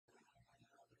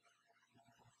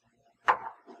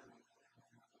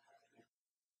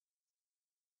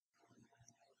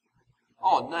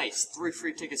Oh, nice. 3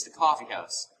 free tickets to Coffee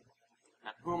House.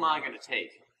 Now, who am I going to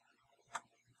take?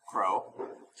 Crow.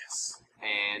 Yes.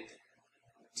 And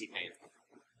T-Pain.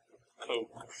 Oh.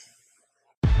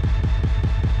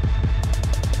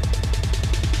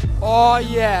 Oh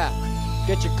yeah!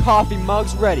 Get your coffee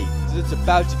mugs ready, cause it's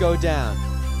about to go down.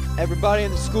 Everybody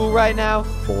in the school right now,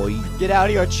 boy, get out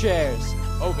of your chairs.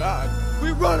 Oh God.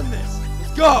 We're running this!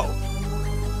 Let's go!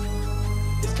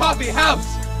 It's Coffee House!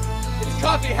 It's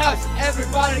Coffee House!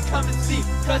 Everybody come and see,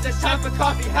 cause it's time for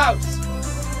Coffee House!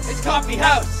 It's Coffee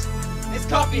House! It's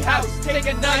Coffee House! Take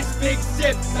a nice big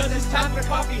sip, cause it's time for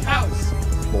Coffee House!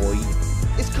 Boy,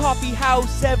 it's Coffee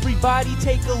House, everybody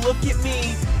take a look at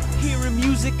me. Hearing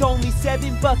music only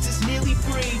 $7, it's nearly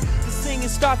free. The singing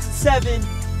starts at 7,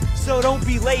 so don't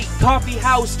be late. Coffee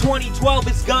House 2012,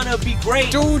 it's gonna be great.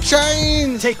 Do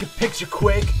CHAINZ! Take a picture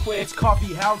quick. It's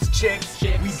Coffee House chicks.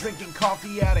 We drinking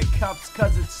coffee out of cups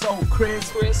cause it's so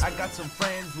crisp. I got some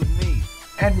friends with me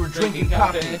and we're drinking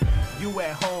coffee. You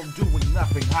at home doing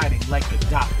nothing, hiding like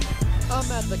Gaddafi.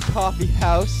 I'm at the Coffee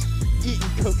House, eating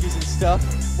cookies and stuff,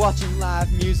 watching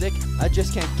live music. I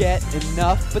just can't get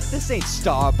enough, but this ain't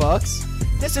Starbucks.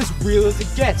 This is real as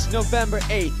it gets. November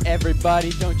 8th,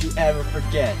 everybody, don't you ever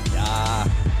forget.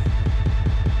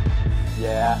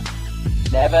 Yeah,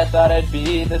 never thought I'd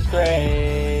be this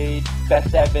great. Best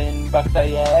 $7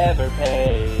 I ever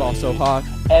paid. Fall so hard.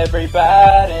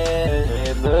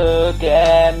 Everybody, look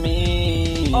at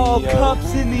me. All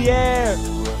cups in the air.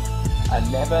 I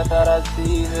never thought I'd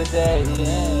see the day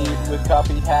with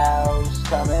Coffee House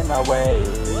coming my way.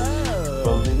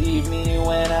 Believe me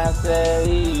when I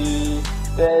say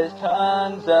there's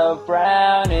tons of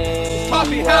brownies.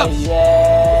 Coffee House!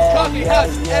 Yeah, Coffee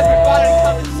House! Everybody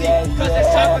come and see, cause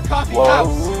it's time for Coffee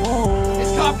House!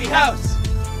 It's Coffee House!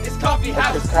 It's Coffee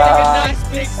House! Take a nice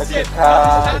big sip, cause it's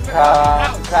time for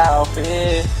Coffee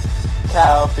House!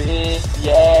 Coffee,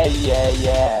 yeah, yeah,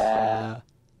 yeah.